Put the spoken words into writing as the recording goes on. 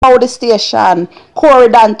the station.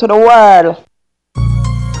 Coreydon to the world.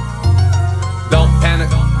 Don't panic.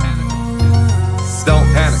 Don't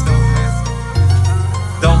panic.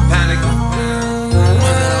 Don't panic.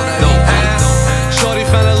 Don't panic. Shorty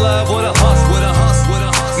fell in love with a hustle.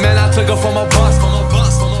 Man, I took her from a bus.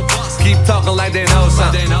 Keep talking like they know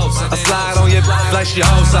something. I slide on your like she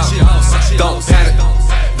owes something. Don't panic.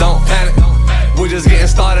 Don't panic. We're just getting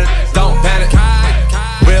started. Don't panic.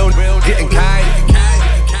 Real getting kind.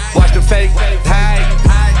 Watch the fake tag.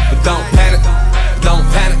 But don't panic. Don't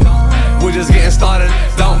panic. We're just getting started.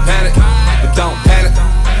 Don't panic. But don't panic.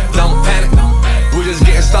 Don't panic. We're just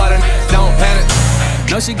getting started. Don't panic.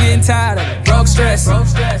 Know she getting tired of it, broke stress.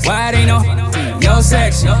 Why it ain't no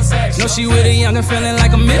sex? Know she with a youngin' feeling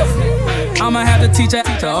like a MILF. I'ma have to teach her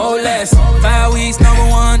to old less. 5 weeks,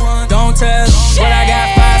 #1, don't tell. But I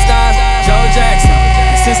got 5 stars, Joe Jackson.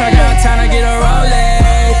 Since I got time to get a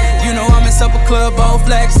Rolex, you know I'm in supper club, both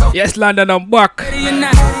flex. Yes, London, I'm back.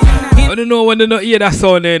 I don't know when they don't hear that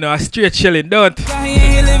sound, you know, straight chilling, don't.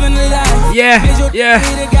 Yeah.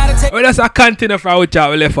 Well, that's a continue for our chat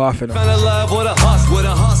we left off, you know.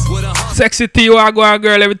 Sexy T, you are going,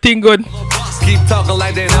 girl, everything good. Keep talking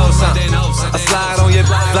like they know something. I slide on your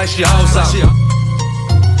like she owes something.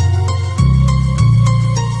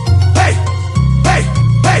 Hey.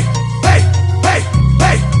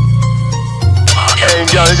 Hey,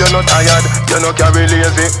 girl, you're not tired, you're not carry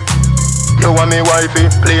lazy. You want me wifey,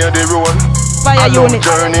 play the role. Fire unit.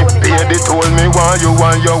 Journey, pay the toll. Me want you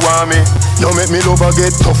want me. You make me lover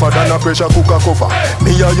get tougher than a pressure cooker cover.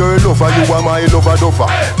 Me are your lover, you are my lover duffer.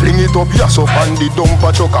 Fling it up, yes up on the dumper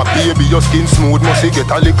chucker. Baby, your skin smooth, must get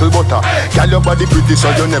a little butter. Girl, your body pretty, so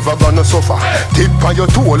you never gonna suffer. Tip on your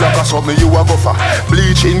toe like a something you a gopher.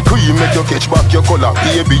 Bleaching cream make you catch back your color.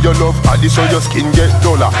 Baby, your love addy, so your skin get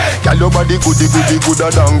duller. Girl, your body gooder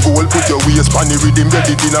than gold. Put your waist on the rhythm, get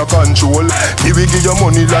it in a control. Me will give you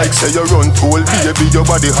money like say you run toll. Baby, your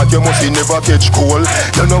body hot, you must never catch cold.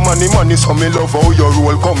 You know money, so me love how you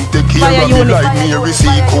roll. Come take care of me like me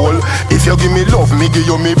receive call. If you give me love, me give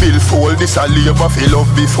you me bill full. This a labor for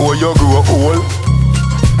love before you grow old.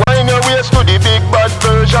 Wine your waist to the big bad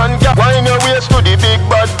version, girl. Wine your waist to the big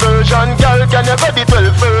bad version, girl. Can you get the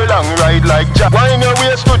 12 furlong ride like Jack? Wine your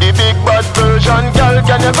waist to the big bad version, girl.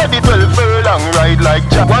 Can you get the 12 furlong ride like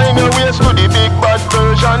Jack? Wine your waist to the big bad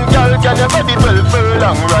version, girl. Can you get the 12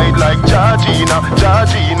 furlong ride like Georgina?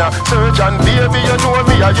 Search and baby, you know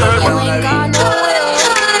me a your man.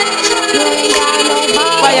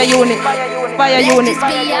 Fire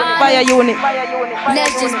unit.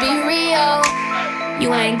 Let's just be real.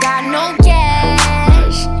 You ain't got no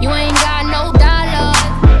cash. You ain't got no dollar.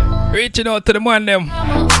 Reaching out to the man them.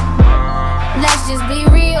 Let's just be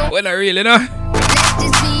real. Well, not really, no. Let's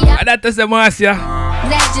just be And that is the mass, yeah.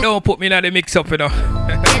 Don't put me in the mix up, you know.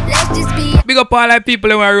 Let's just be. Big up all the people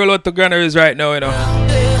who want to roll out to granaries right now, you know.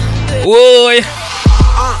 Whoa.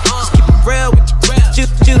 Just keep it real with you.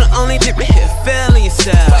 You the only different here, feeling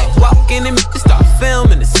yourself. Walking in, start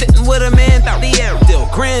filming and sitting with a man, thought the air still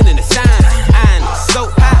grinning the sign. So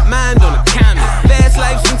hot, mind on the counter. Fast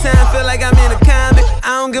life sometimes feel like I'm in a comic.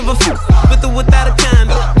 I don't give a fuck with or without a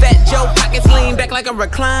condom. Fat Joe pockets lean back like a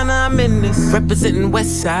recliner. I'm in this representing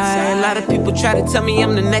West Side. A lot of people try to tell me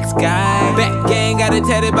I'm the next guy. Back gang got it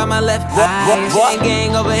tatted by my left eye.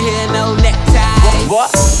 Gang over here, no necktie.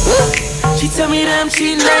 She tell me that I'm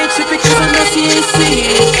cheating, I ain't tripping 'cause I know she ain't see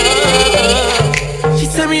it. She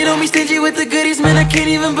tell me don't be stingy with the goodies, man, I can't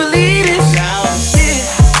even believe it.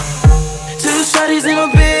 Two shorties in my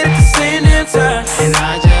bed at the same damn time, and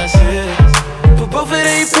I just put both of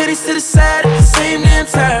their pennies to the side at the same damn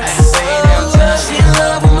time. She in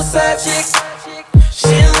love with my side chick.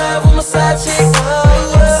 She in love with my side chick.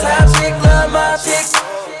 My side chick love my chick.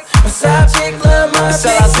 My side chick love my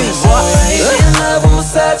chick. She in love with my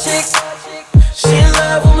side chick. She in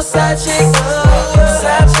love with my side chick. My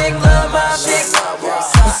side chick love my chick.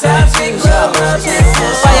 My side chick love my chick.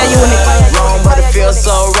 Fire unit. Wrong, but it feels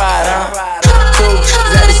so right, huh? Two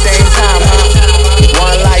at the same time, huh?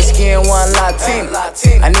 One light skin, one Latina.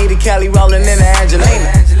 I need a Kelly rolling in the Angelina.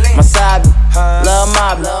 My side, love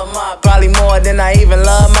my, probably more than I even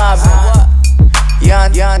love my.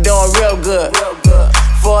 Young, doing real good.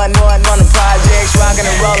 For on the projects, rocking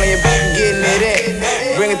and rolling, you getting it in.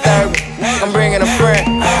 Bring a third, I'm bringing a friend.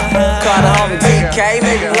 Call the homie TK,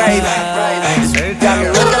 make it rain. Got me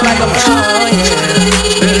looking like I'm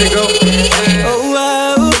There they go.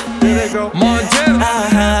 oh, There they go. Montana.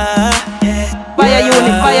 Fire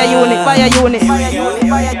unit.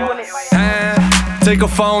 Take a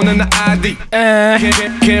phone and the ID.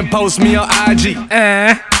 Can't post me on IG.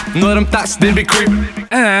 Know them thoughts, they be creeping.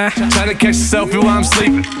 Try to catch yourself while I'm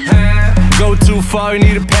sleeping. Go too far, you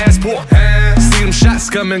need a passport. See them shots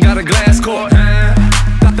coming, got a glass court.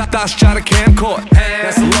 Thoughts try to camcord.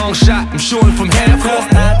 That's a long shot, I'm shooting from half court.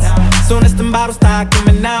 Soon as them bottles start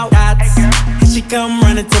coming out, here she come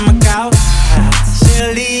running to my couch. She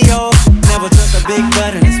a Leo, never trust a big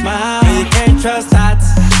butt and a smile. You can't trust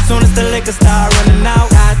hots. Soon as the liquor start running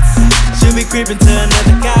out, she'll be creeping to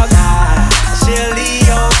another couch. She a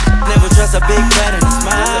Leo, never trust a big butt and a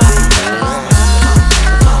smile.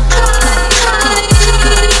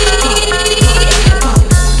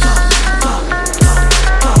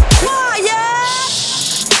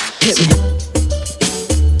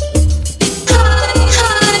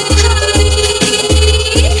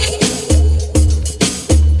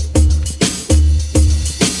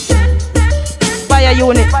 Fire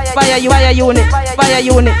unit, fire unit, fire unit, fire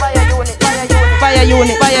unit, fire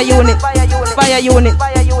unit, fire unit, fire unit.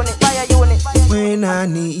 When I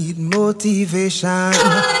need motivation, my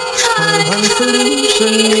one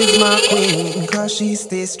solution is my queen, cause she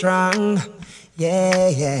stays strong. Yeah,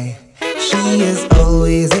 yeah. She is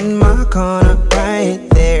always in my corner, right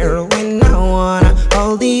there when I wanna.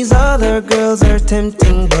 All these other girls are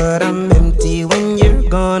tempting, but I'm empty when you're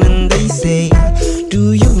gone. And they say,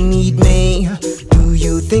 do you need me? Do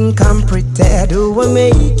you think I'm pretty? Do I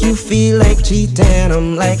make you feel like cheating?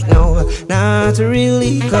 I'm like, no, not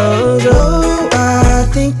really, cause oh, I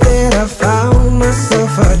think that I found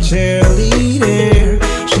myself a cheerleader.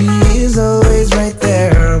 She is always right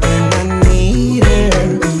there when I need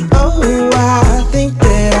her. Oh, I think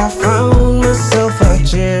that I found myself a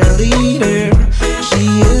cheerleader.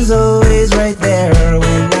 She is always right there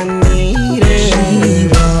when I need her. She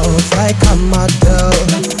walks like a model.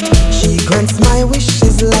 She grants my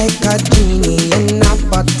wishes like a genie in a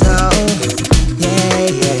bottle. Yeah,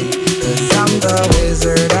 yeah, 'cause I'm the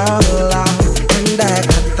wizard of love, and I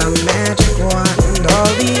got the magic wand.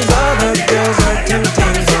 All these other girls are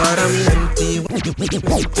tempting, but I'm empty.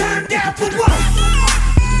 Turn down for what?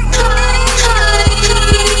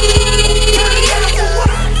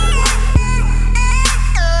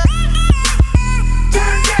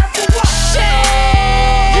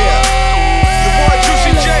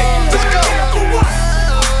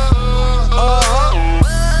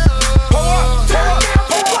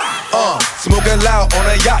 Loud on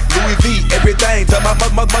a yacht, Louis V, everything to my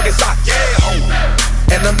mug is hot, yeah, home.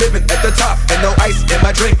 And I'm living at the top, and no ice in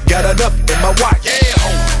my drink, got enough in my watch, yeah,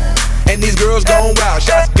 home. And these girls gone wild,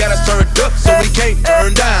 shots got us turned up, so we can't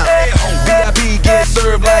turn down. VIP get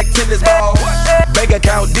served like tennis balls, bank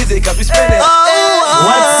account dizzy, cause we spending.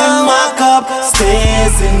 What's in my cup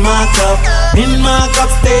stays in my cup. In my cup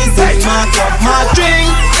stays in my cup. My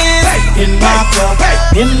drink is in my cup.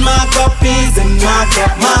 In my cup is in my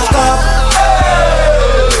cup. My cup.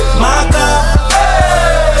 My cup.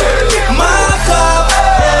 My cup.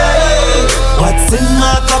 What's in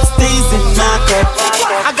my cup stays in my cup.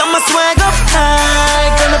 I got my swag up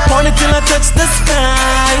high, gonna point it till I touch the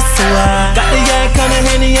sky. So I got the yak and the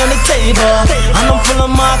Henny on the table, and I'm full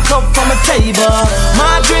of my cup from a table.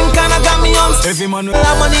 My drink kinda got me on. Every man will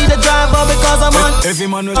I'ma need a driver because I'm on. Every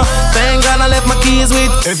man will thank God I left my keys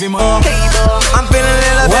with. Every man I'm feeling a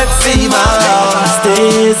little bit fever.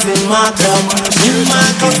 Stays in my cup. In my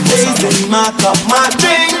cup stays in my cup. My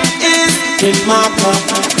drink is in my cup.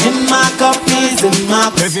 In my cup is in my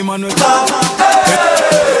cup. Every man will cup.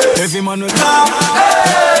 Every man will come.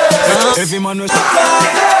 Every man will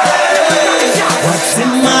what's in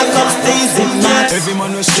my cup stays in my cup. Every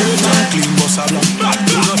man will straight and clean, boss a blanc.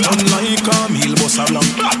 You not unlike a meal, boss a blanc.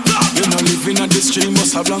 You not living at the stream,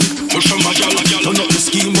 boss a blanc. Push from a gal, turn up the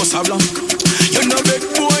scheme, boss a blanc. You not beg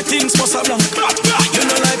boy things, boss a blanc. You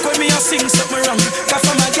not like when me a sing something wrong. Cause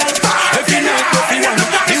from a gal, every night, every one.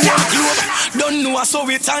 He want you up, don't know I saw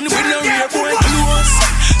it and we no real boy close.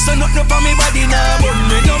 So nothing for me body now, but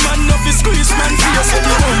me no man no fi squeeze man for you so you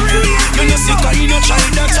run. You no sick and you no try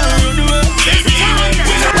that and run.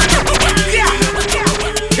 Yeah,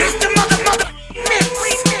 it's the mother mix.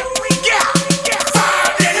 Yeah,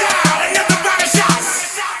 five it out, another round of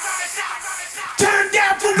shots. Turn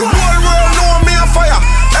down for what? The whole world know me on fire.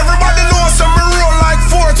 Everybody knows I'm roll like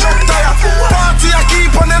 4 truck tire. Party I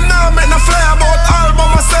keep on them now, make no fly about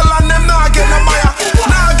album I sell and them now get no buyer.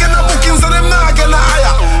 Now get no bookings and them now get no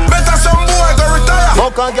higher. Better some boy go retire.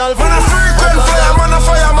 Fuck a girl Man a frequent fire, man a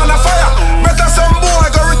fire, man a fire. Better some boy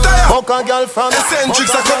go retire. Fuck a girl from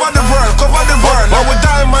Eccentrics I cover the world, cover the world. Now with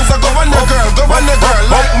diamonds I govern the girl, govern the girl.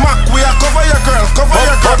 Like Mac we a cover your girl, cover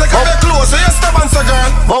your girl. Take off your clothes so you stubborn so girl.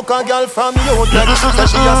 fuck a girl from you. Like she say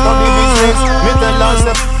she a study business. Me tell her her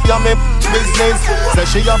say ya me business. Say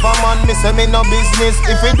she have a man, me say me no business.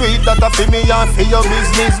 If we do it, that a fi me and fi your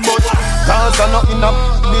business. But cause I not in a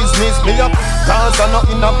business, me up. Cause I not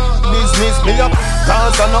in a business, me up.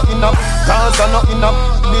 Cause I not in a, cause I not in a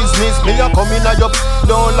business. Me a come in a your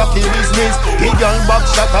don't lucky business. Me girl back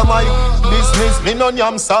shot a my business. Me no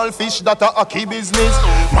yam selfish, that a key business.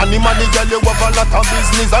 Money girl you have a lot of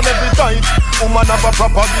business. And every time woman have a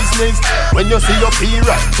proper business. When you see your period,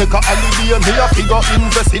 take a holiday. Me a figure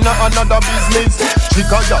invest in another business.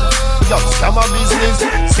 Chica girl, scam a business.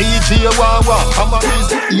 CG Wawa, I'm a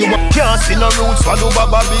business. You can't see no roots for the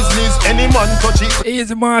baba business. Any man touch it.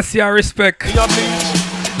 Easy Marcia, respect.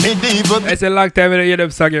 Me diva. It's a long time I don't hear them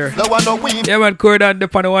song here. Yeah man, Coreydon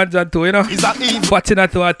dip on the ones and two, you know. Watching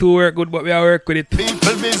that to work good, but we are work with it.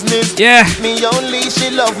 People business. Yeah. Me only, she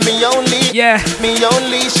love me only. Yeah. Me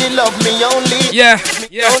only, she love me only. Yeah.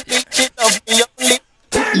 Yeah. Only, she love me only.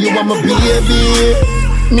 You are my baby.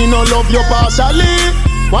 Me no love you partially.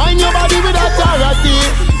 Wine your body with authority.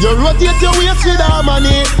 You rotate your waist with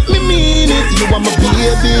harmony. Me mean it. You are my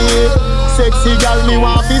baby. Sexy girl, me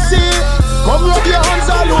want to see. Come rub your hands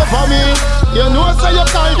all over me. You know say you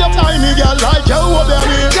kind me girl like you over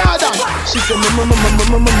me. Jordan. She said me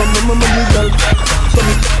girl. So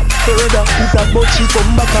me further. It's that but she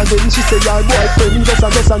come back again. She say your boyfriend just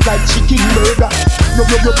like chicken burger. You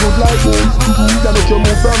good like gold. You make you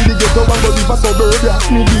move from the ghetto and go live a suburbia.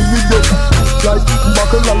 Me deal with you like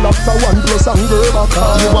buckle and lobster 1+ and girl.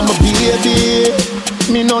 You want my baby.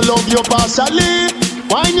 Me no love you partially.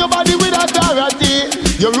 Wine your body with authority.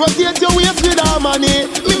 You rotate your waist with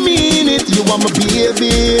harmony. Me mean it, you want my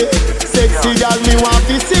baby. Sexy girl, me want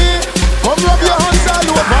to see. Come rub your hands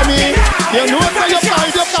all over me. You know say you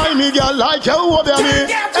kind me girl like you over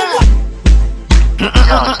me.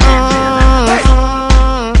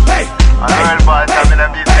 Hey, I know boy tell me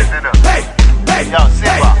them business, you know. Hey, yo,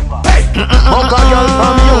 Simba. Fuck a girl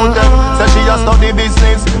from you, say she a study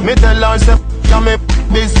business. Me tell her say me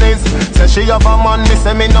business. Say she have a man, me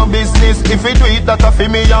say me no business. If you do it, that a fi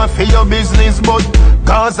me and fi your business. But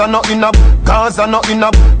cause I not in a, cause I not in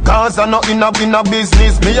a, cause I not in a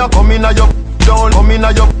business. Me a come in a your, don't come in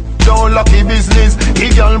a your, don't lucky business. He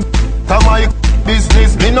girl, to my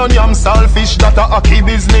business. Me no yam selfish, that a key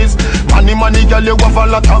business. Money girl, you have a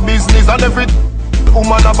lot of business. And every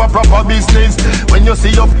woman have a proper business. When you see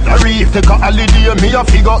your reef, take a holiday. Me a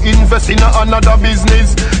figure invest in another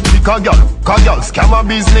business. Girl, scam a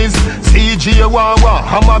business. CG Wawa,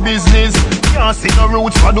 I'm a business. Can't see no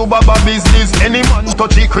roots for do baba business. Any man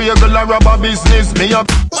touch it, create a rubber business. Me a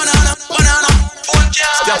banana,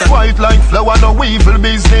 white like flower, no evil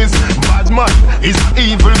business. Bad man is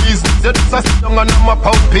evil business. That's a song and I'm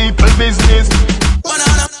about people business.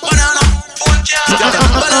 Banana,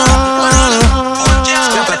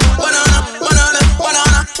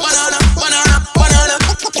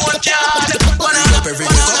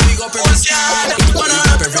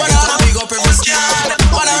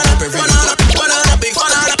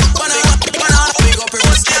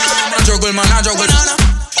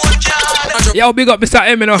 Yo, big up Mr.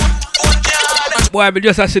 M, you know. Boy, I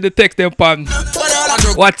just see the text them on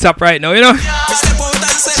WhatsApp right now, you know.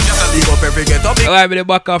 I'm in the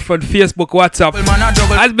back and front Facebook, WhatsApp.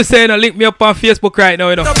 As be saying, link me up on Facebook right now,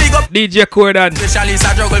 you know. DJ Coreydon.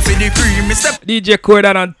 DJ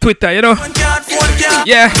Coreydon on Twitter, you know.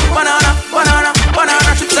 Yeah.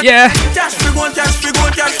 Yeah.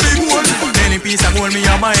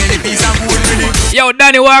 Yo,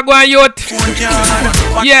 Danny Wagwan youth.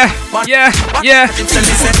 Yeah.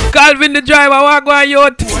 Calvin the driver, Wagwan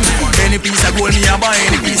youth. Any piece of gold, me a buy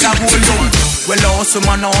any piece of gold. Well, also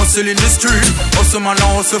man hustle in the street. Also man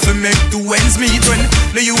hustle for make 2 ends meet. When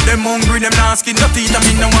the youth them hungry, them not skin no teeth. I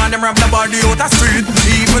mean no want them rap the body out the street.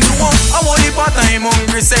 Even though I want the part-time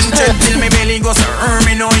hungry sentient till me belly goes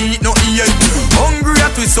me no eat, no eat. Hungry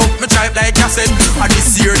I twist up, me tripe like I said. I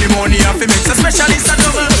this year the money I fi make. So specialist a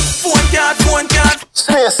double. Phone card.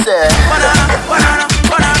 Space there. Banana.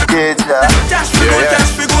 Cash for gold,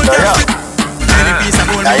 cash. Any piece of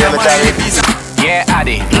gold, me a buy any piece of. Yeah,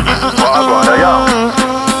 Addy.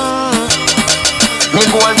 Me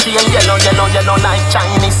gold chain yellow like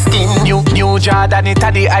Chinese skin. New Jordan, it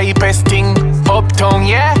a the hypest thing. Uptown,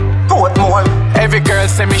 yeah. Portmore. Every girl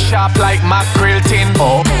say me sharp like mackerel tin.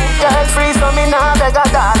 Oh. Girl free so me nah beg a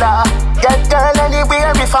dollar. Get girl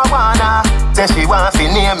anywhere if I wanna. Say she want fi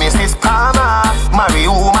name Mrs. Palmer. Marry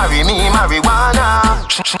who, marry me, marijuana.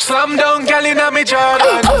 Slam down girl inna me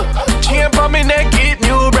Jordan. Chain for me neck, it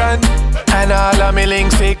new brand. And all of me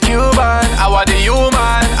links say Cuban. I want the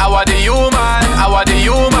human.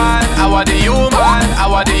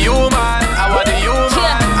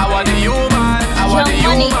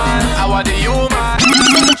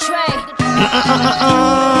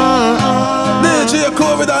 DJ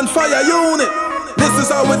Coreydon Fire Unit. This is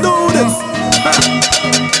how we do this.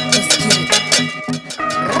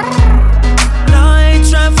 Now I ain't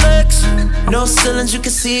tryna flex. No ceilings, you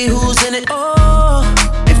can see who's in it. Oh,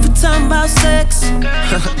 if we're talking about sex,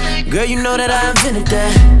 girl, you know that I invented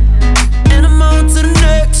that. And I'm on to the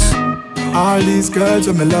next. All these girls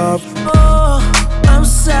are my love. Oh, I'm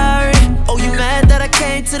sorry. Oh, you mad that I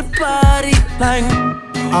came to the party? Like,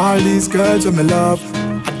 all these girls are my love.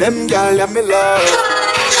 Them girls are my love.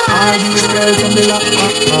 All these girls are my love.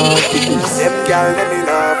 Them girls are my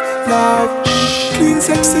love. Love. Clean,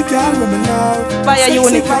 sexy girl are my love. Fire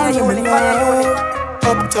unit.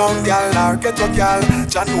 Uptown girl or ghetto girl.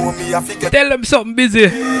 Jah know me, I forget. Tell them something busy.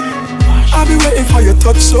 I've been waiting for your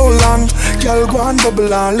touch so long. Girl, go and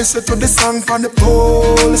bubble and listen to the song from the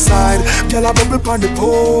pole side. Girl, I bubble on the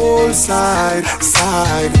pole side.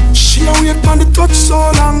 She a wait on the touch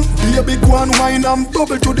so long. Baby, go and wine and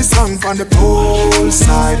bubble to the song from the pole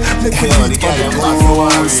side. Make me on the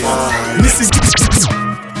pole side. Mrs.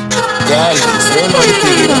 Girl, say no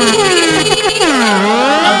thing.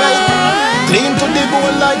 Alright, clean to the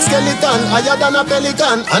bone like skeleton, higher than a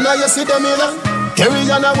pelican. And now you see the mirror. Carry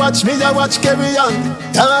on a watch me, I watch carry on.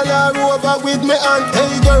 Tell her over with me and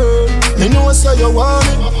hey girl, me know say you want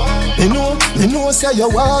me. Me know say you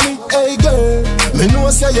want me. Hey girl, me know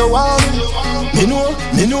say you want me.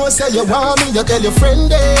 Me know say you want me. You tell your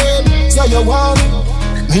friend them say you want me.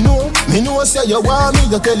 Me know say you want me.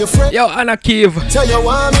 You tell your friend. Yo, Anna Keeve, say you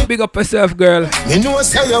want me. Big up yourself, girl. Me know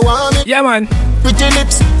say you want me. Yeah, man. Pretty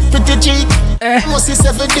lips, pretty cheek. Must see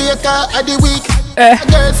 7 days of the week. A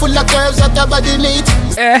girl full of curves that her body neat.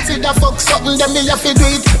 See the fuck something them me have to do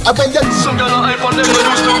it. I bet you some girl I on them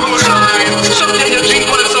when used to go line. Something you drink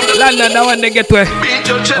for some. London, that one they get where.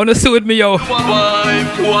 Wanna see with me, yo.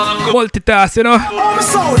 Multitask, you know.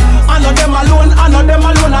 I know them alone, I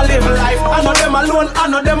live life. I know them alone,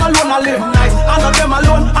 I live nice. I know them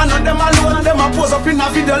alone, them a pose up in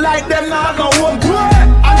a video like them now go home.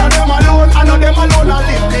 I know them alone, I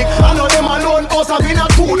live big. I know them alone, also been a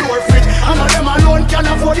 2-door fridge. I know them alone, can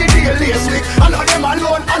afford the daily week. I know them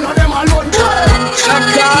alone,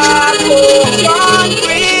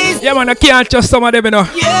 Yeah, man, I can't trust some of them, you know.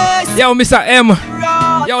 Yes. Yo, Mr. M.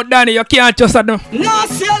 Yo, Danny, you can't trust them. No,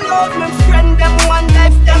 say love my friend, them one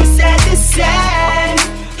life, them say the same.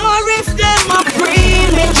 Or if them a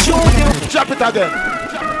premature. Drop it again.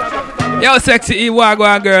 Yo, sexy E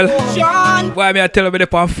Wagwan girl. John. Why me I tell you me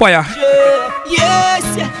on fire? Yes.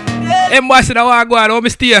 Boss in the Wagwan, how me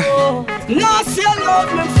stay? No, say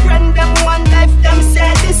love my friend, them one life, them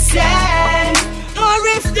say the same. Or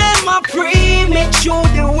if them a premature,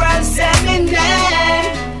 the world selling them.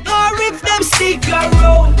 Or if them stick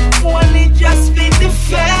around, only just fit the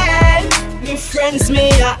fan. Me friends,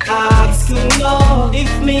 me I ask to know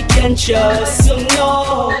if me can trust to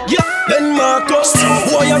know. Yeah. Then Marcus,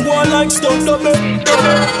 boy I go like stone double.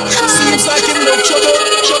 Seems like him no trouble.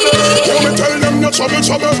 Yo, me tell them no trouble.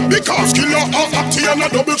 Because killer are up to you no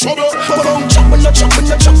double trouble. Chop me, you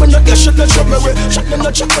should not trouble with. Chop me,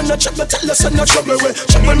 tell us no trouble with.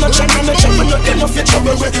 Chop me, enough you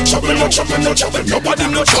trouble with. Chop me, nobody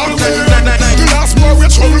no trouble with. The last boy we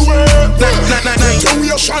trouble with.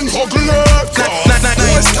 Situation ugly.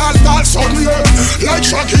 Boy start that suddenly. Like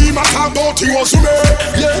Shaggy, my talk about he was me.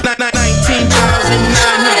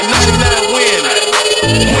 19,999 win.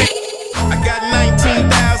 I got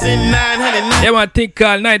 19,999. Yeah, man, think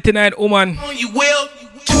called 99 woman. You will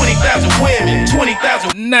 20,000 women,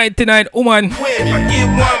 20,000 99 woman. If I get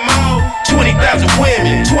one more, 20,000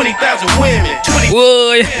 women, 20,000 women,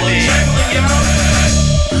 20,000 women.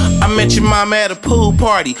 I met your mama at a pool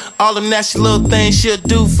party. All them nasty little things she'll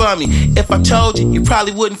do for me. If I told you, you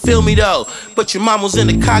probably wouldn't feel me though. But your mom was in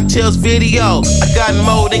the cocktails video. I got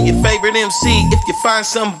more than your favorite MC. If you find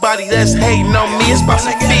somebody that's hating on me, it's about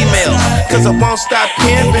some female. Cause I won't stop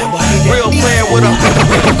pimping. Real player with a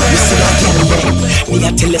me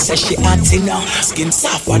I tell her say she acting now. Skin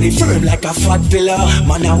soft, body firm like a fat pillar.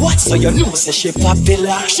 Man I what so you know say she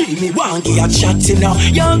popular. She me want give a chatting now.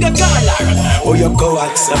 Younger girl, oh you go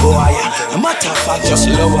at the boy. No matter of fact, just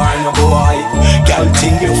love her no boy. Girl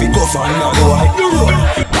think if we go for no boy.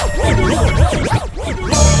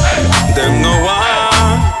 Them no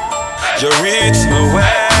one, you reach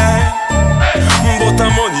nowhere. But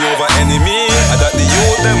I'm money over enemy. And that the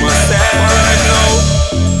youth them must say right now.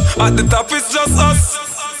 At the top it's just us.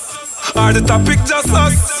 Or the topic just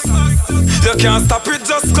us. You can't stop it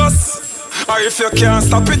just cause. Or if you can't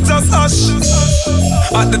stop it just hush.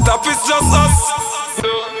 At the top it's just us.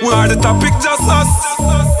 We are the topic, just us.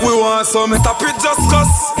 We want some topic, just us.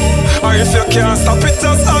 Or if you can't stop it,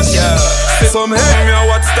 just us. Yeah. Some head me and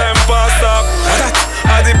watch time pass up.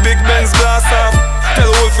 Are the big Benz blast off. Tell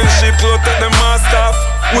Wolf in sheep clothes take the mask off.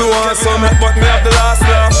 We want some head, but me have the last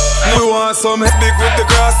laugh. We want some head big with the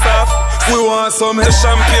grass off. We want some head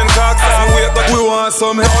champagne cocks and wait, but we want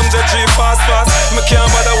some head 100G fast. Me can't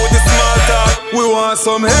bother with the small talk. We want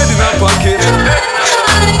some head in a pocket.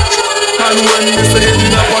 And when me say head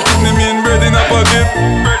in a pocket, me mean bread in a pocket.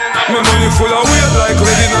 Me money full of weight like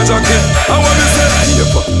lead in a jacket. And when me say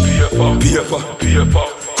paper.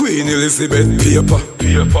 Queen Elizabeth paper.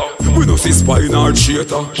 We don't see spy in our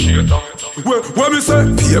theater. When me say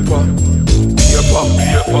paper.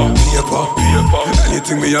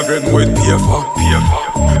 Anything me have read with paper.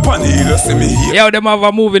 Panila see me here. Yeah, them have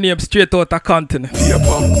a movie name straight out of continent.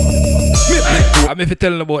 I'm if you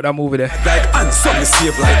telling about that movie there. Like answer me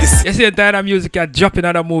save like this. You see the entire music you're dropping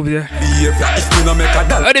on that movie there. If me no make a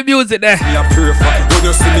dollar. Oh, the music there. Me a pray for when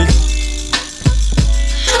you see me.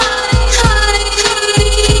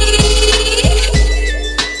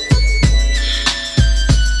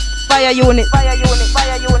 Fire unit.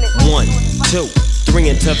 1, 2, 3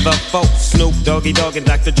 into the 4. Snoop Doggy Dogg and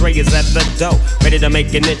Dr. Dre is at the door, ready to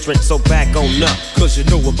make an entrance, so back on up, cause you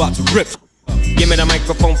know we're about to rip. Give me the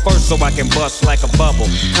microphone first so I can bust like a bubble.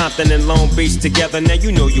 Compton and Long Beach together, now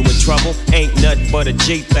you know you in trouble. Ain't nothing but a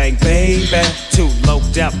G thing, baby. Too low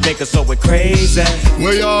out niggas, so we're crazy.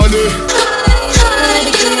 Where y'all at?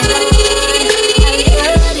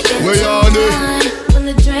 Where y'all at?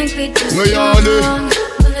 Where y'all at?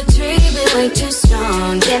 Way too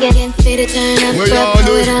strong. Get fit to turn up, but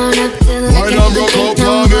pull it on up till I can't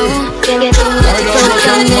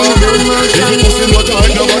take no more. Get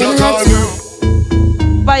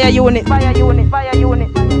Fire unit. Girl,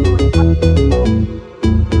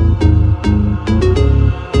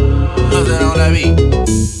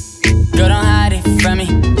 don't hide it from me.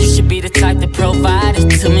 You should be the type to provide it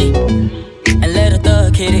to me. And let a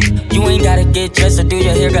thug hit it. You ain't gotta get dressed or do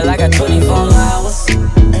your hair, girl. I got 24 hours.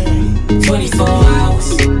 24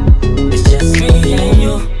 hours. It's just me and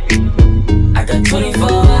you. I got 24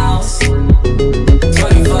 hours.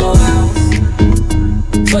 24 hours.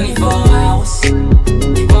 24 hours.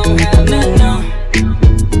 You won't have nothing on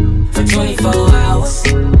for 24 hours.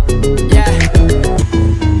 Yeah.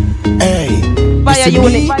 Hey. Fire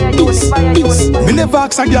unit. Me never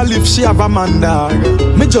ask a girl if she have a man dog.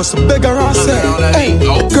 Me just beg her and say, hey,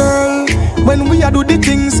 girl, when we a do the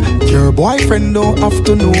things, your boyfriend don't have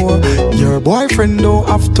to know. Your boyfriend don't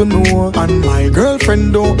have to know. And my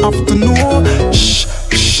girlfriend don't have to know. Shh,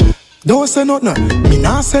 shh. Don't say nothing, me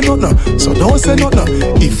nah say nothing. So don't say nothing.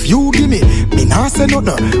 If you give me nah say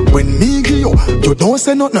nothing. When me give you, you don't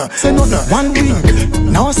say nothing. Say nothing. 1 week,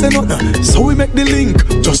 now say nothing. So we make the link,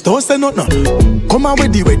 just don't say nothing. Come on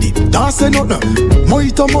ready, don't say nothing.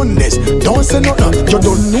 Mojito Mondays, don't say nothing. You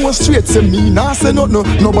don't know straight, say me nah say nothing.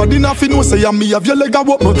 Nobody nothing know say me have your leg a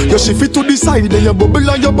wobble. You shift it to the side, then you bubble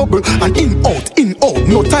and you bubble. And in out,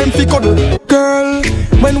 no time for cuddle. Girl,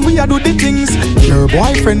 when we a do the things, your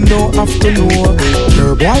boyfriend don't have to know.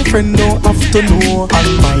 Your boyfriend don't have to know.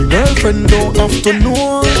 And my girlfriend don't have to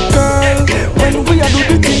know. Girl, when we a do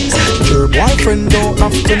the things, your boyfriend don't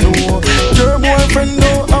have to know. Your boyfriend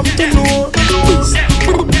don't have to know.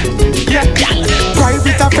 Yeah,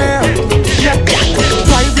 private affair. Yeah,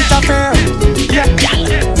 private affair. Yeah,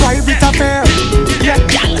 private affair. Yeah,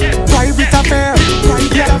 private affair.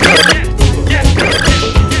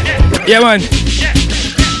 Yeah, man.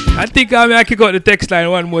 I think I may kick out the text line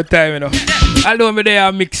one more time, you know. Although me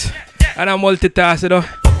there mix and I multitask, you know.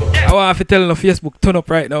 I want to tell on Facebook, turn up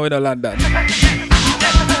right now in London.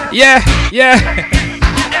 Yeah.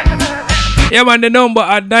 Yeah, man, the number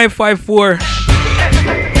at 954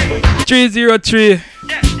 303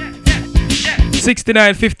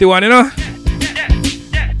 6951, you know.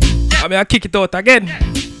 I mean, I kick it out again.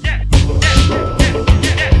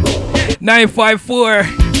 954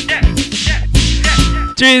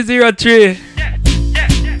 303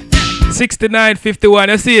 6951.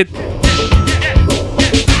 You see it?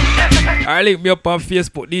 Or link me up on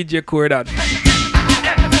Facebook, DJ Coreydon.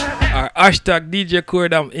 Or hashtag DJ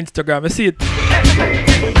Coreydon Instagram. You see it?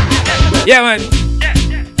 Yeah, man.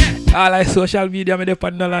 All like social media, me up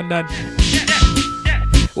on London.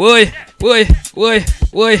 Woi.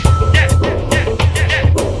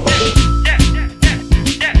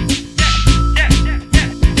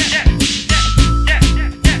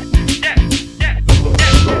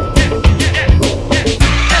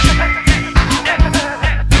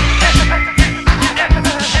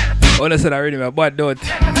 Honestly, I really my bad, don't.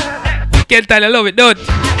 Can't tell you love it, don't.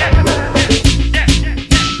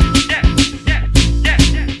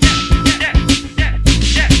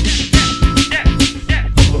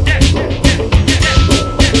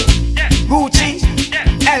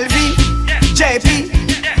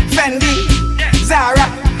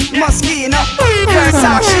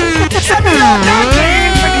 Versace. Send me out and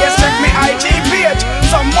clean for this, check me IG page.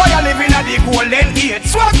 Some boy a living at the golden age.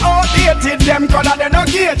 Swag outdated, them color they no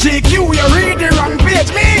gauge. GQ, you read the wrong page.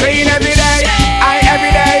 Me clean every day, I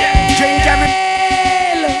every day, drink every day.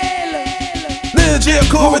 DJ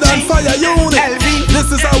Coreydon Fire Unit. LV,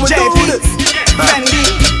 this is how we JP, do this. Fendi,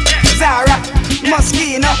 Zara,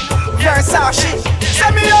 Moschino, Versace.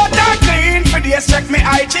 Send me out and clean for this, check me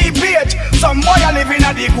IG page. Some boy a living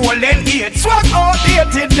at the golden age. Swag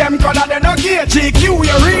outdated, them color they no gauge. GQ,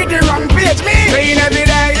 you read the wrong page. Me clean every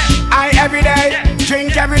day, I every day,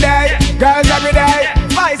 drink every day, girls every day,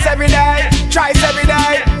 vice every day, tries every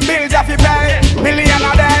day, bills have to pay, million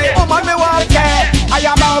a day. Oh man, me want okay, I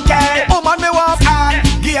am okay. Oh man, me want and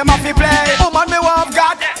game have to play. Oh man, me want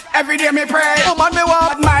God, every day me pray. Oh man, me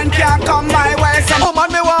want man can't come my way. So oh man,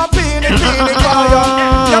 me want feeling for you.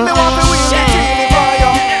 Yeah, me want to win it feeling for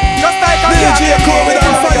you. Just like a DJ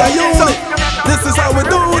Coreydon Fire Unit. This is how we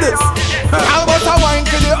do this. How about a wine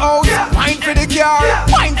for the house, wine for the car,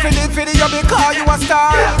 wine for the video because you a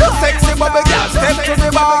star. You sexy bubble girl, step to the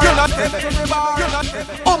bar. You not step to the bar.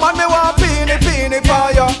 Oh man, me want peony for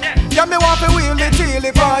you. Yeah, me want to wheel the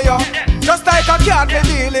teely for you. Just like a cat, me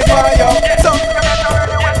deal it for you. So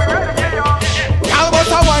how about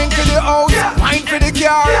a wine for the house, wine for the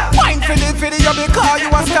car, wine for the video because you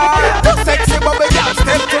a star. You sexy bubble girl,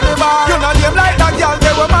 step to the bar. You not live like that girl,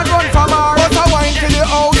 they will man run from her. But a wine for the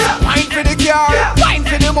house, wine for the car, wine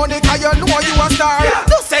for the money cause you know you a star.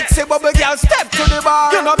 You sexy bubble girl, step to the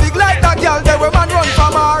bar. You not big like that girl, they will man run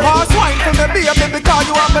from her. Pass wine for me baby because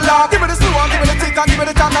you have me love. Give me the slow and give me the tick and give me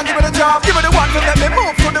the tap and give me the job. Give me the one to let me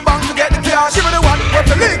move to the bank to get the cash. Give me the one with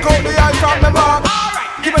the leak out the eye from me bar.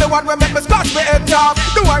 Give me the one where make me scratch me head top.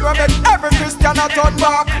 The one where make every Christian a turn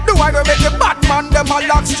back. The one where make the Batman them a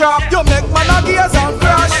lock strap. You make man a gears and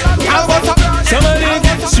crash. How about a Summer League,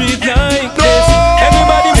 street like this.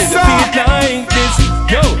 Everybody make the feet like this.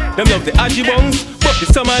 Yo, them love the Aji Bongs, but the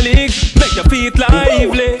Summer League make your feet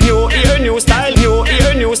lively. New ear, new style, new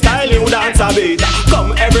ear, new style, new dance a beat.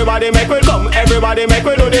 Come everybody make we, come everybody make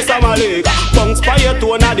we do the Summer League. Bunks by your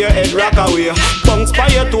tone and your head rock away. Bunks by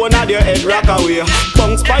your tone and your head rock away.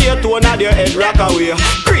 Bunks by your tone and your head rock away.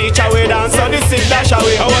 Preach away, dance on the sick dash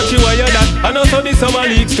away. I watch you while you're that, and also the Summer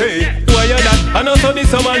League stay. While you're that, and also the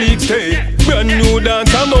Summer League stay. Brand new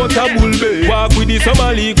dance, I'm out a bull bay. Walk with the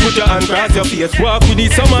Summer League, put your hand across your face. Walk with the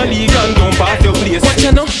Summer League and don't pass your place. Watch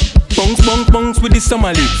you know. Bounce, bounce, bounce with the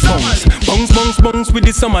Summer League. Bounce, bounce, bounce, bounce with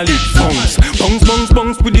the Summer League. Bounce, bounce, bounce,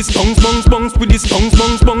 bounce with this. Bounce, bounce, bounce with this. Bounce,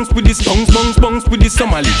 bounce, bounce with this. Bounce, bounce, bounce with the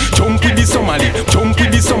Summer League. Jump with the Summer League. Jump with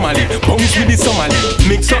the Summer League. Bounce with the Summer League.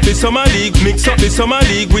 Mix up the Summer League. Mix up the Summer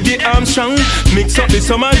League with the Armstrong. Mix up the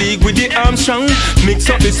Summer League with the Armstrong. Mix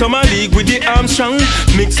up the Summer League with the Armstrong.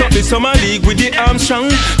 Mix up the Summer League with the Armstrong.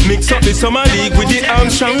 Mix up the Summer League with the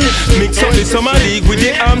Armstrong. Mix up the Summer League with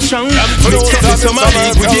the Armstrong. Mix up the Summer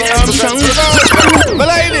League with the Armstrong. My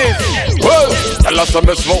ladies, well, tell us I'm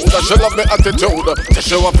smooth, she love me attitude. Say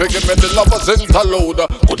she want to give me the lovers interlude.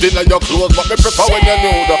 Good in your clothes, but me prefer when you're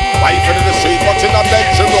nude. Wife in the street, but in a bed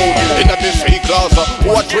she road. In a discreet class,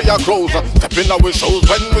 watch we are close. Step in our shoes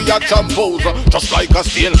when we are shampoos. Just like a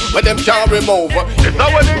steel, when them can't remove. It's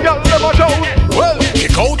not when the girl never shows. Well,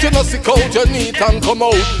 kick out, you know, sick out, you need and come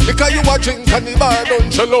out. Because you a drink and the bar don't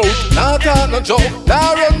chill out. Not on a joke,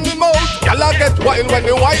 now run the mouth. Y'all get wild when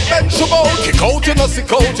the white men show out. Kick out, you know, sick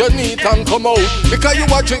out, you need and come out. Because you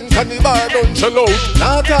a drink and the bar don't chill out.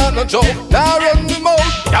 Not on a joke, now run the mouth.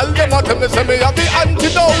 Y'all them a tell me, say me have the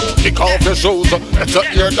antidote. Kick off your shoes, let your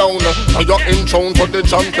ear down. Now you're in tune for the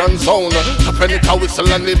champion sound. The penny whistle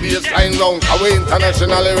and the bass line round. How we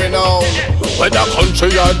internationally renowned. Whether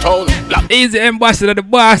country or town. Easy ambassador, the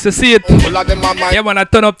boss, you see it. Yeah man, I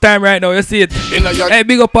turn up time right now, you see it. Hey,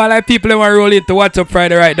 big up all like people who want to roll into What's Up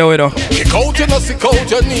Friday right now, you know. Kick out, you know, sick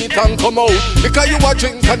out, you need and come out. Because you a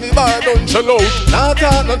drink and the bar don't chill out. Not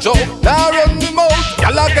on a joke, now run the mouth.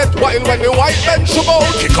 Y'all get wild when the white men show out.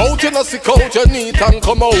 Kick out, you know, sick out, you need and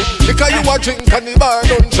come out. Because you a drink and the bar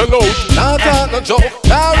don't chill out. Not on a joke,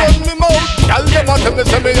 now run the mouth. Y'all them a tell me,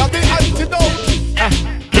 say me have the antidote.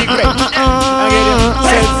 Big break, I get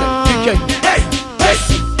it. Hey, hey,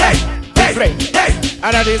 hey, hey, break, hey.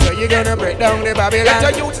 And that is how you gonna break down the Babylon.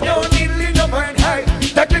 Get your youth, no needle, no mind, hey.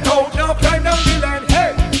 Take it out, no climb down the line,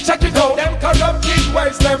 hey. Check it out, them corrupted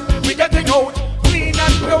ways, them we getting out. Clean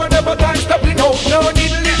and pure, never time stopping out. No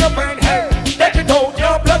needle, no mind, hey. Take it out,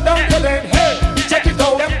 no blood down the lane, hey. Check it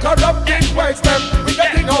out, them corrupted ways, them we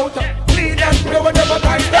getting out. Clean and pure, never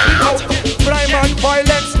time stopping out. Crime and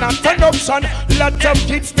violence, not an option. Lots of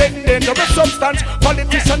kids spending on the substance.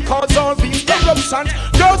 Politicians cause all these corruption. instructions.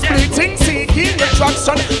 Those bleeding, seeking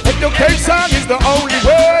instruction. Education is the only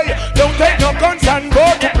way. Don't take no guns and go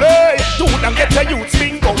to play. Do not get your youth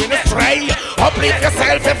spin going astray. Uplift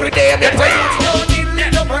yourself every day. Get your youth no needle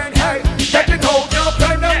in your brain. Hey, check it out, no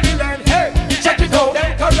time no villain. Hey, check it out,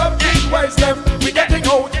 them corrupting ways them. We getting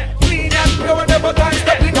out, clean and pure, never time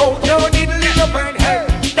stepping out. No needle in your brain. Hey,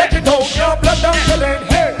 check it out, no blood down the lane.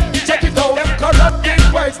 Hey, check it out, them corrupting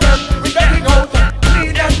ways them. We getting out,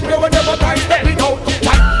 clean and pure, never time stepping out.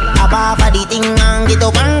 Abba for the thing and get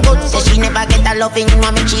up and good. Say she never get a loving,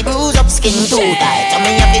 mommy she bruise up skin too tight. So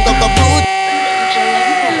me have to go boot.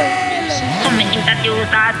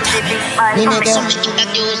 Me make you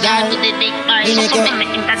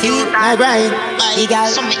feel like right, big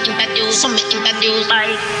girl.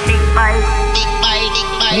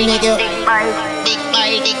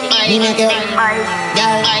 Me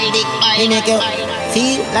make you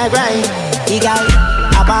feel like right, big girl.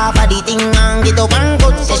 Abba for the thing and get up and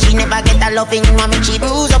good. Say she never get a loving, mommy she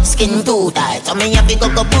bruise up skin too tight. So me have to go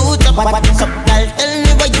boot up. What's up, girl? Tell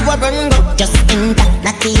me where you a run go. Just enter,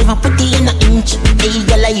 not even put in a inch. Hey,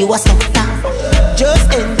 girl, you a sucker.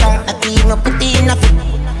 Just enter, not even put in a foot.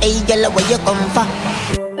 Hey, girl, where you come from?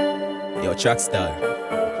 Yo, track star.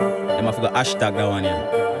 Them have got hashtag that one, yeah.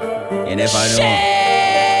 You never know.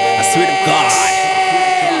 I swear to God.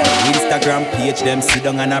 Instagram page, them sit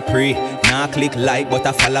down and I pray. Nah click like, but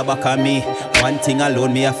I follow back on me. One thing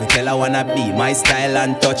alone, me have to tell I wanna be. My style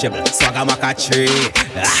untouchable, swagger make a tree.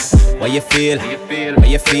 What you feel? What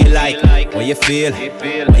you feel like? What you feel?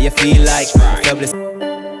 What you feel like?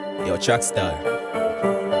 Yo, track star.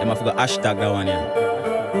 Them have got hashtag that one,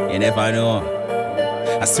 yeah. You never know.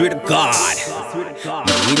 I swear to God.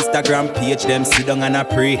 My Instagram page, them sit down and I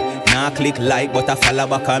pray. Nah click like, but I follow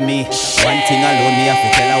back on me. One thing alone, me have to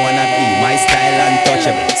tell I wanna be. My style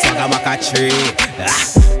untouchable, swagger make a tree.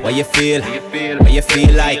 What you feel? What you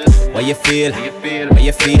feel like? What you feel? What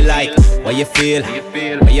you feel like? What you feel?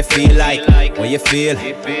 What you feel like? What you feel?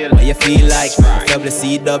 What you feel like?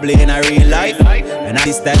 WCW in a real life, and I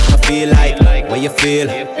this that I feel like. What you feel?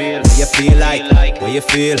 What you feel like? What you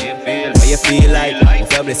feel? What you feel like?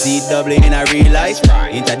 WCW in a real life.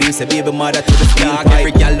 Introduce a baby mother to the dog.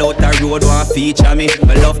 Every girl out the road want feature me.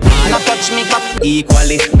 Me love all. Not touch me up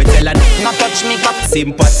equally. Me tell her not touch me up.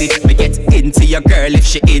 Sympathy. Me get into your girl if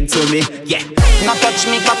she into me. Yeah. Not touch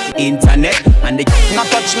me up. Internet and the not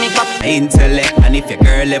touch me up. Intellect. And if your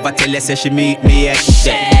girl ever tell her say she meet me at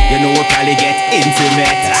you know we'll probably get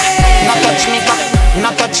intimate. Not touch me up.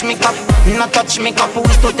 Not touch me up. Not touch me up.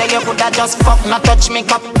 Who's to tell you coulda just fuck? Not touch me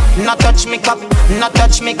up. Not touch me up. Not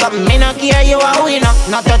touch me up. Me not care you a winner.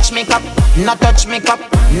 Not touch me up. Not touch me up.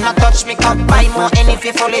 Not touch me up. Buy more any if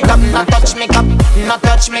you full it up. Not touch me up. Not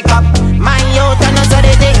touch me up. My youth and that's what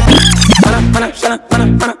they think. Mana shut up. Mana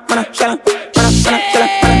shut up. Mana shut up. Mana shut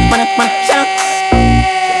up.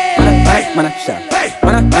 Mana shut up.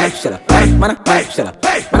 Mana shut up. Mana shut up.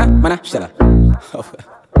 Mana shut up.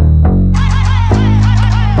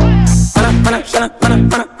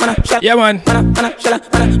 Yeah, man.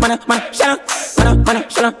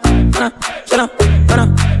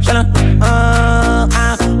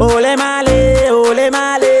 Ole male, ole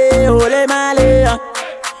male, ole male.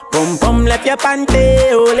 Pum pum left your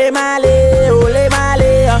panty. Ole male, ole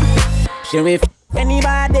male. She with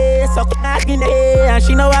anybody, so back in the air, and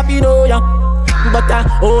she know happy though, yeah. But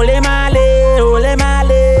ole male, ole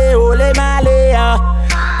male, ole male.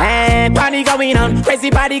 Hey, party going on, crazy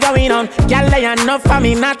party going on. Girl, lay enough for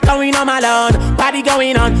me, not going on alone. Party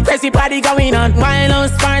going on, crazy party going on.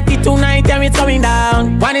 Violence party tonight, and it's going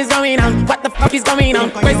down. What is going on? What the fuck is going on?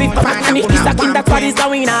 Crazy fuck, and it's sucking, that's what is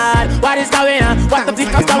going on. What is going on? What the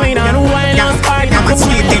fuck is going on? Violence party.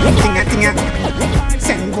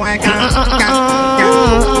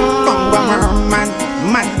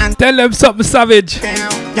 Tell them something savage.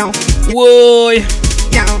 Whoa.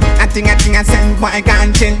 I think I send boy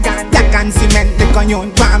can't chill. That can cement the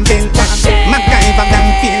canyon palm bill. MacGyver them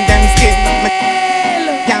feel them skill.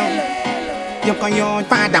 You canyon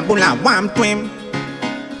father bulla warm to him.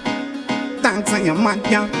 Thanks on your man,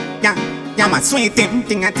 yeah. I'm a sweet him,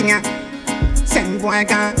 tinga. Send boy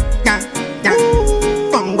can't.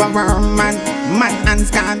 Congo man and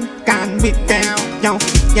scan with them. Yo,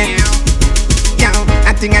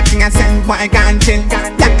 I think I send boy can't chill.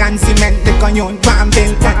 Black and cement, the commune farm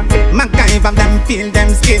bill. MacGyver them feel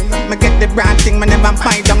them skill. Me get the broad thing, me never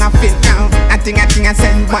buy down a feel. I think I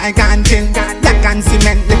send boy can't chill. Black and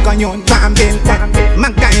cement, the commune farm bill.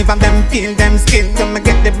 MacGyver them feel them skill. So me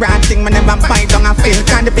get the broad thing, me never buy down a feel.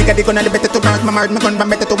 Can't the bigger the gun, the better to burn. My murder, my gun,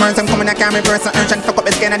 better to burn. I'm coming, I can't reverse and urge and fuck up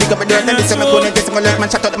his skin and dig up the dirt. And this is my gun, this is my lurk. Man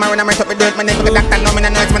shut up the marrow and I'm right up the dirt. My name is the doctor, no me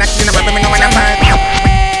no nurse. Man actually never me no man I'm hurt.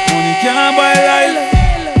 Money can't buy life.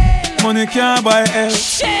 Money can't buy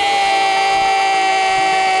health.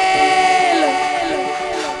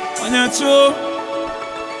 When you're true.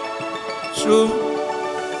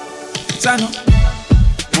 Chano.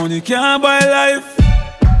 Money can't buy life.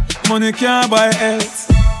 Money can't buy health.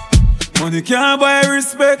 Money can't buy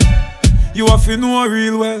respect. You have to know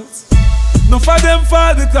real wealth. No for them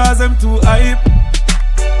fall because them too hype.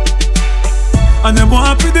 And them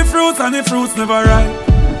want to the fruits and the fruits never ripe.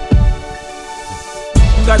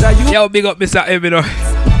 Yo, big up Mr. M, you know.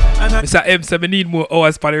 Mr. M said we need more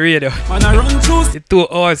hours for the radio. Man, I run through. The 2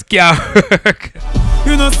 hours can't work.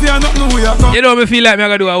 You know, see, I don't know where you come. You know, me feel like me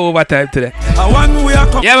gonna do a overtime today. I want where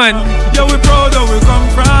you come. Yeah, man. Yeah, we proud where we come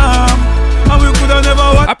from. And we could have never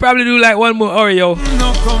I probably do like 1 more hour, yo.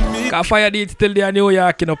 Cause fire dates till they are New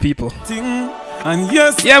York, you know, people. And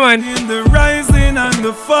yes, yeah, man. In the rising and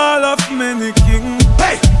the fall of many kings.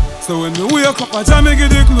 Hey! So when we wake up, I jam me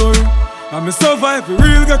give the glory. And me survive, we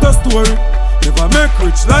real get a story. If I make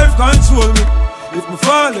rich, life control me. If me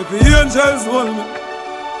fall, if the angels hold me.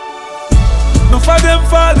 No for them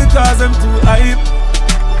fall because them too hype.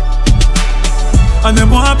 And them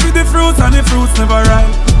want to the fruits and the fruits never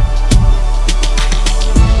ripe.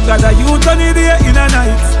 Got a youth on the day in a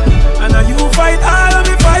night. And a you fight all of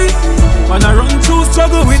me fight. And I run through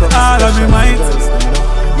struggle with all of me might.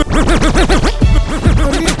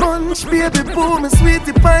 Honey punch, baby boom,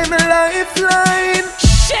 sweetie pie, my lifeline.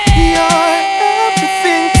 You're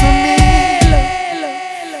everything to me.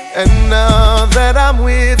 And now that I'm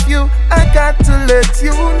with you, I got to let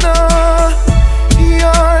you know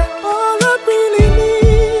you're all I really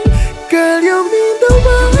need. Girl, you mean the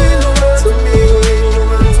world to me.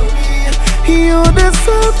 You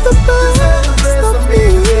deserve the best of me.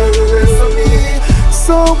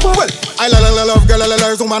 So well, I love girl,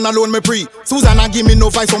 woman alone me pre. Susanna give me no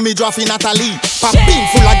vice for me drafting Natalie. Papin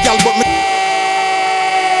full of gal but me.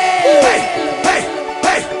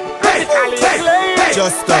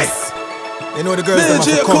 Justice. You know the girls them have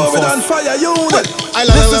to come first. Fire unit. Well, I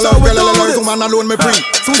love girl, woman alone me pre.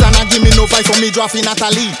 Susanna give me no vice for me drafting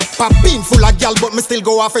Natalie. Papin full of gal but me still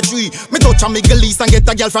go off a tree. Me touch a Middle East and get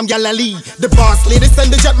a gal from Galilee. The boss lady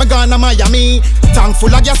send the jet me gonna Miami. Tank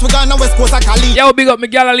full of gas we gonna West Coast of Cali. Yo, big up me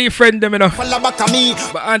Galilee friend them, you know. Follow back of me.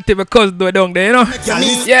 But auntie my cousin do it down there, you know.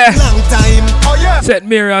 Yeah. Long time. Oh yeah. Set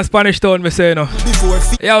Mary on Spanish Town, me say, you know.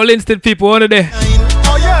 Yo, Linston people, one of them.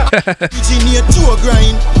 Oh yeah. Virginia to a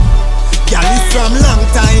grind. Girl is from long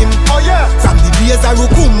time. Oh yeah. From the days I will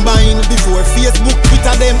combine. Before Facebook,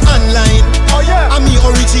 Twitter them online. Oh yeah. And me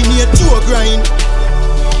originate to a grind.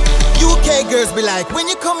 UK girls be like, when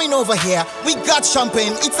you coming over here, we got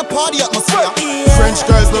champagne, it's a party atmosphere. Yeah. French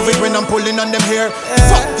girls love it when I'm pulling on them hair.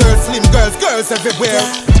 Fat girls, slim girls, girls everywhere.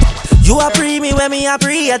 You a pre me when me a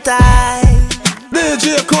pre a tie.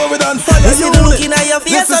 DJ Coreydon fire unit. Looking at your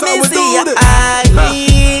face, so me see your eyes.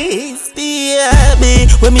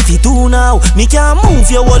 Baby, when me fit do now, me can't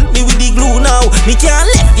move you, hold me with the glue now. Me can't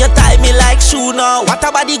left you tie me like shoe now. What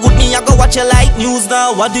about the good me, I go watch you like news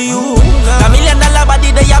now. What do you know? $1 million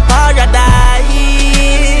body, they are paradise.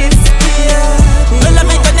 Well, let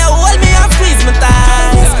me turn you, hold me and squeeze me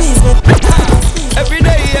tight.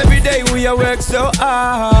 Every day we a work so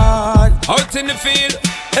hard. Out in the field,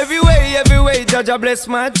 every way, Jaja bless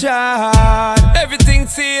my child. Everything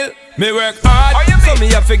seal, me work hard, so me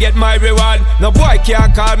have to get my reward. No boy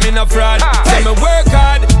can't call me no fraud. So me work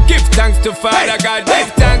hard, give thanks to Father God.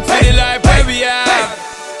 Give thanks for the life where we have.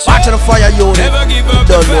 Watch the fire unit. Never give up.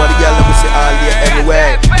 Don't know the girl that we see all day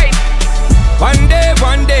everywhere.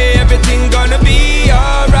 One day, everything gonna be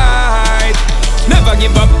alright. Never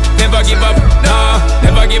give up, no. Never give up, no,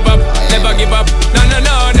 never give up, never give up,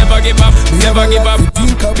 never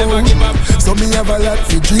give up. So me have a lot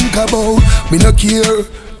to drink about. Me no care,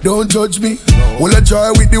 don't judge me. Will I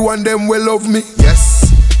joy with the one them will love me?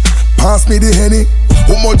 Yes. Pass me the Henny.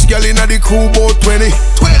 How much girl inna the crew? About 20.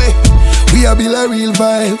 We a build a real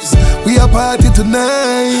vibes. We a party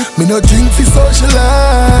tonight. Me no drink to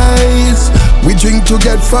socialize. We drink to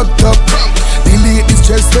get fucked up. Delete the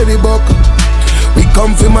stress for the buck. We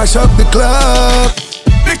come fi mash up the club.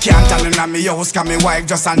 Me can't tell him that me house, cause me wife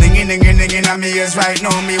just a ding in a me ears right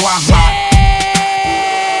now. Me want hot.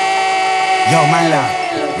 Yo, my love,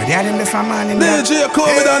 we're there in the man in there. DJ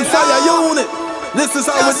Coreydon Fire Unit. This is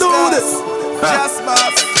how we do this. Just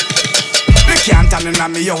boss. You can't tell me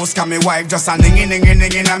me house, cause me wife just a ding in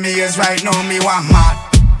me ears right now. Me want mad.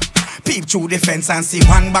 Peep through the fence and see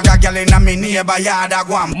one bag of girl in me neighbor yard. I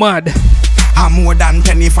go mad. I'm more than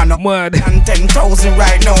penny for no mad. And 10,000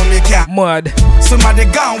 right now. Me can't mad. Somebody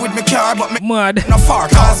gone with me car, but me mad. No far,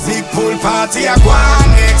 cause big pool party I go on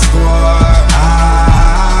next door.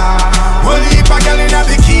 We'll leave a girl in a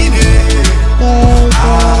bikini.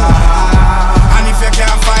 And if you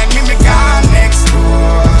can't find me, me gone next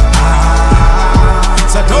door.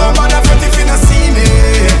 So don't bother fret if you don't see me.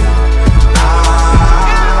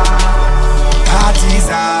 Parties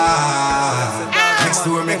are next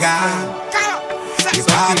door, me gone. The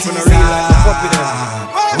parties are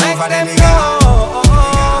over there, me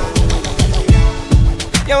gone.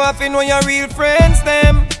 You have to know your real friends,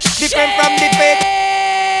 them different from the fake.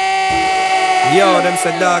 Yo, them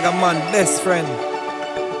say dog a man best friend.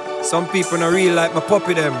 Some people not real like my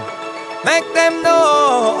puppy them. Make them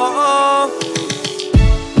know.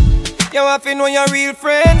 You have to know your real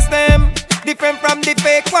friends, them different from the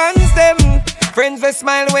fake ones, them. Friends will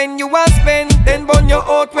smile when you are spend, then burn you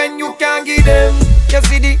out when you can't give them. You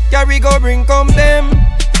see the carry go bring come them.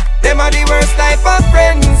 Them are the worst type of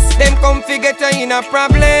friends. Them come figure you in a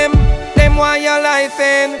problem. Them want your life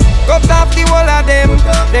end. Cut off the whole of them.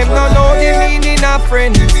 Them don't know the meaning of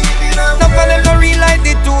friends. None of them don't real like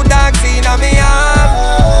the two dogs in a me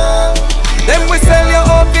heart. Them will sell you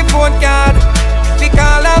out the phone card. We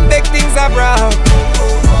call and beg things abroad.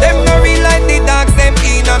 Them don't real like the dogs them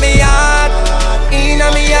in a me heart. In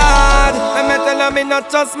a me heart. I'm telling me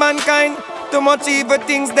not just mankind. Too much evil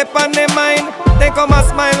things depend on their mind. They come and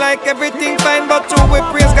smile like everything fine, but true we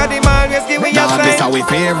praise God, Him always give me a sign. This is our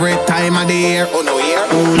favorite time of the year. Oh no, here.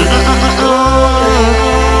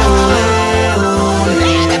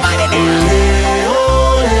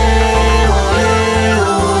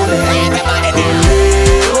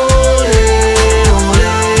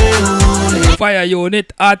 Fire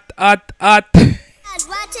unit at.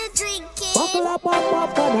 What you drinking?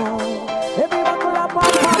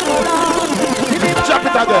 Drop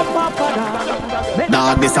it again.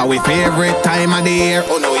 Dog, this is our favorite time of the year.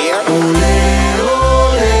 Oh no, here.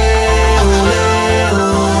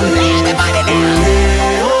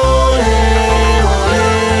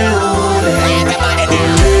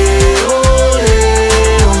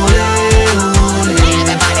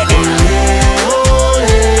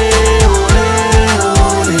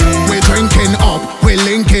 We drinking up, we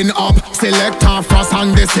linking up. Select our frost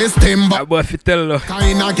on the system. But if you tell you,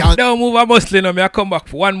 don't move a muscle, no, me I come back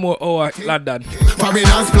for 1 more hour, London.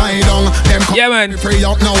 Foreigners fly down, them yeah man. Free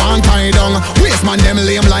up, no one tie down. Waste man them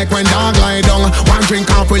lame like when dog lie down. One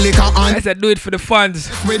drink off with liquor on. I said do it for the fans.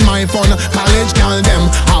 With my fun, college girl them.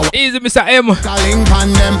 How easy, Mr. M. Calling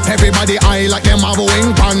pan them. Everybody eye like them have a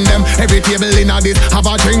wing pan them. Every table in a this have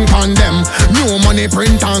a drink on them. New money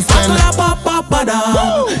print and spend.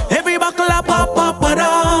 Every buckle a pop pop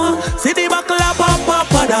da. See the buckle a pop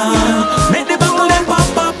pop da. Make the buckle them pop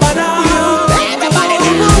pop da.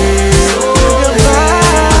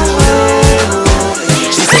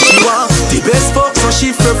 She said she want the best fuck, so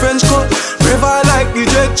she for French cut. Never like the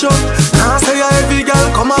dread chuck. Now say every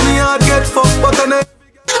girl come on me and get fucked, but then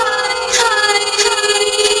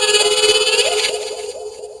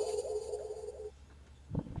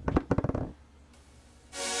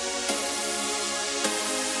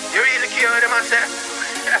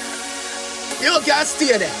you can't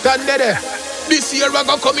stay there, stand there. This year I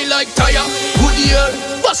gonna come in like tire. Good year,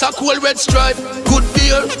 what's a cool red stripe? Good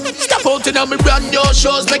beer. Step out in my brand new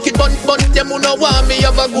shows, make it bun. Them who no want me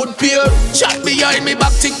have a good peer. Chat behind me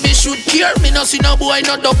back, think me should care. Me no see no boy,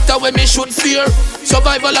 no doctor when me should fear.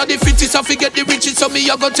 Survival of the fittest, I forget the riches. So me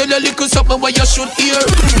I gonna tell you a little something what you should hear.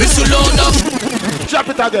 Listen loud up. Drop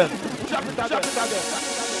it again.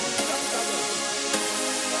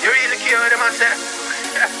 You really care them I say?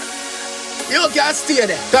 You can't stay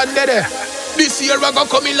there, stand there. This year I gonna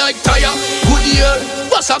come in like tire. Good year,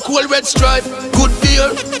 what's a cool red stripe? Good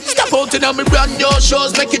beer. Step out in my brand new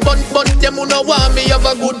shows, make it bun. Them who no want me have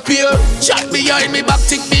a good peer. Chat behind me back,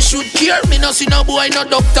 think me should care. Me no see no boy, no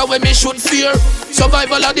doctor when me should fear.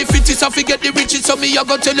 Survival of the fittest, I forget the riches. So me I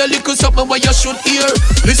gonna tell you a little something what you should hear.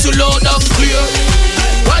 Listen loud and clear.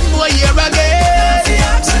 One more year again.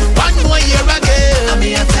 One more year again.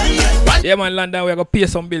 Yeah man, London, we're gonna pay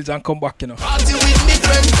some bills and come back, you know. Party with me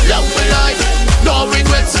friends, love my life, no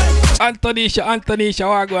regrets. Antonisha,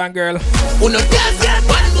 wagwan girl. Uno dance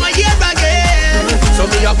one more year again. So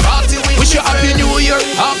me a party with wish you happy new year.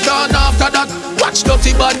 After that, watch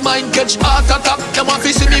dirty bad mind catch heart attack. Them want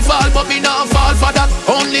to see me fall, but me not fall for that.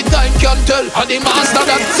 Only time can tell, and the master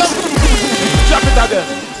that. So drop it again.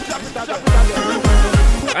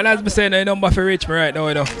 And as me saying, the number for reach me right now,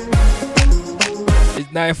 you know.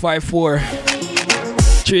 It's 954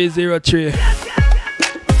 303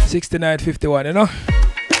 6951, you know.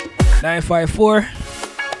 954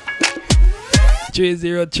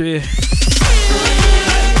 303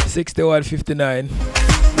 6159.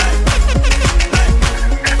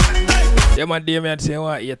 Yeah, man, Damien say I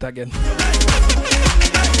want 8 again.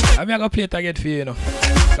 I'm going to play it again for you, you know.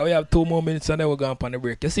 So we have 2 more minutes and then we're going on the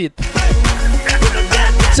break. You see it?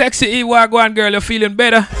 Sexy E, Wagwan girl, you feeling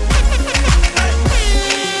better?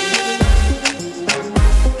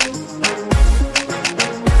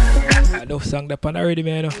 I know song that pan already,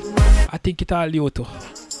 man. I think it all you too.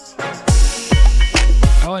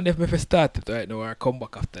 I wonder if I start it right now or come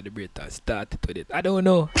back after the break and start it with it. I don't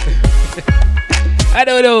know. I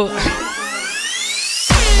don't know.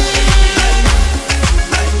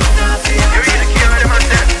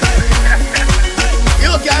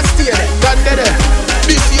 You can't stay there.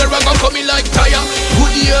 This year I'm gonna come in like tire.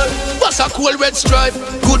 Good year, what's a cool red stripe?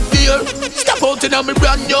 Good beer. Step out in my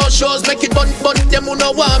brand new shows, make it bun. Them who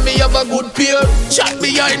no want me have a good peer. Chat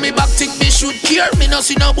behind me back, think me should care. Me no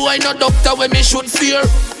see no boy, no doctor when me should fear.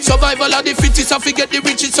 Survival of the fittest, I forget the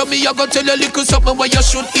riches. So me I go tell a little something where you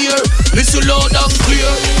should hear. Listen loud and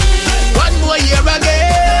clear. One more year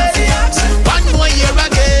again. One more year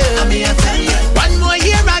again. One more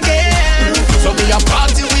year again. So me a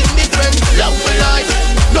party with me friends. Love my life,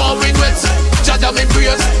 no regrets. Judge me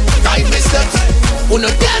prayers, guide me steps. Uno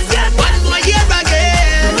dance, one more year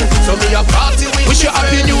again. So me a party with wish you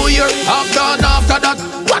happy new year. After that,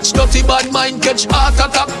 watch dirty bad mind catch heart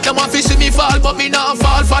attack. Them want to see me fall, but me not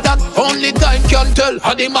fall for that. Only time can tell,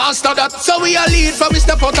 and the master that. So we a lead from me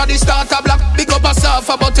step out of the starter block. Big up ourself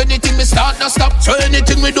about anything me start no stop. So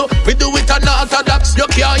anything we do it unorthodox. You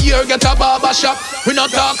can't hear get a barber shop. We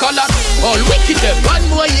not talk a lot, all wicked them. One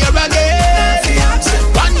more year again.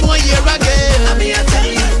 One more year again.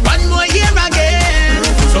 One more year again.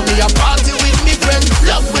 So me a party with me friends.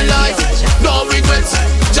 Love my life, no regrets.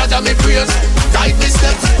 Judge me prayers, guide me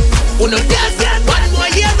steps. Uno dance, one more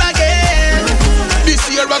year again. This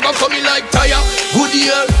year I go coming like tire. Good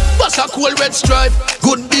year, bust a cool red stripe.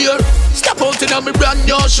 Good beer. Step out in my brand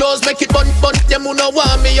new shows, make it bun. Them who no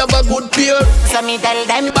want me have a good peer. So me tell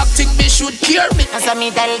them back think me should care me. So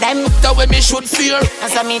me tell them that way me should fear.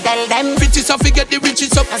 So me tell them bitches I forget the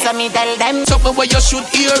riches up. So me tell them something where you should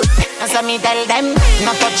hear. So me tell them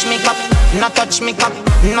no touch me cup, no touch me cup,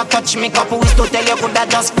 no touch me cup. Who's to tell you could that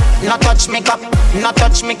just no touch me cup, no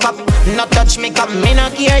touch me cup, no touch me cup. Me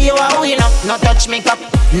not care you are who you know. No touch me cup,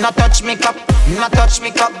 no touch me cup, no touch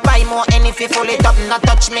me cup. Buy more any if you full it up. No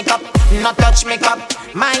touch me cup, no touch me cup.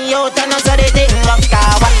 My youth and us are the thing of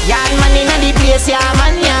kawa. Yard man inna the place, yeah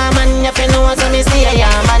man. If you know so me say yeah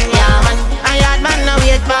man. I yard man no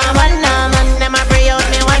wait for one man. Them a pray out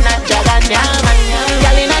me one a jagan, yeah man.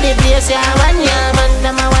 Girl inna the place, yeah man.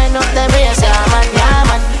 Them a wind up the brace, yeah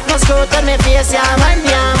man. No screw to me face, yeah man.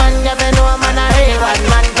 If you know man a real bad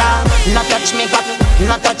man. No touch me cup,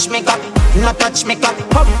 no touch me cup, no touch me cup.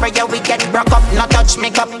 Come for your weekend broke up. No touch me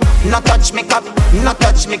cup, no touch me cup, no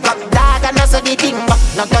touch me cup. Dog and also the thing up.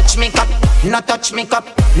 No touch me cup, no touch me cup,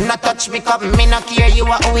 no touch me cup. Me no care you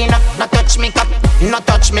a winner. No touch me cup, no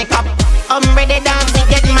touch me cup. Ready dance to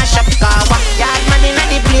get my shop kawa. Yard man inna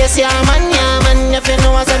the place, yeah man. If you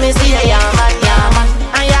know so me say yeah man.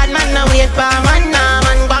 A yard man no wait for man.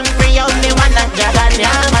 Bang free out me one a jagan,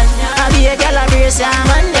 yeah man. I be a girl a brace, yeah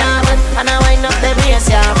man. And I wind up the brace,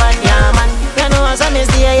 yeah man. You know so me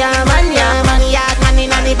say yeah man. Yard man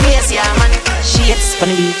inna the place, yeah man. Shades on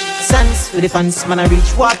the beach, suns with the fans, man I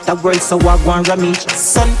reach water world, so I go and REMIXS.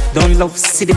 Sun don't love city.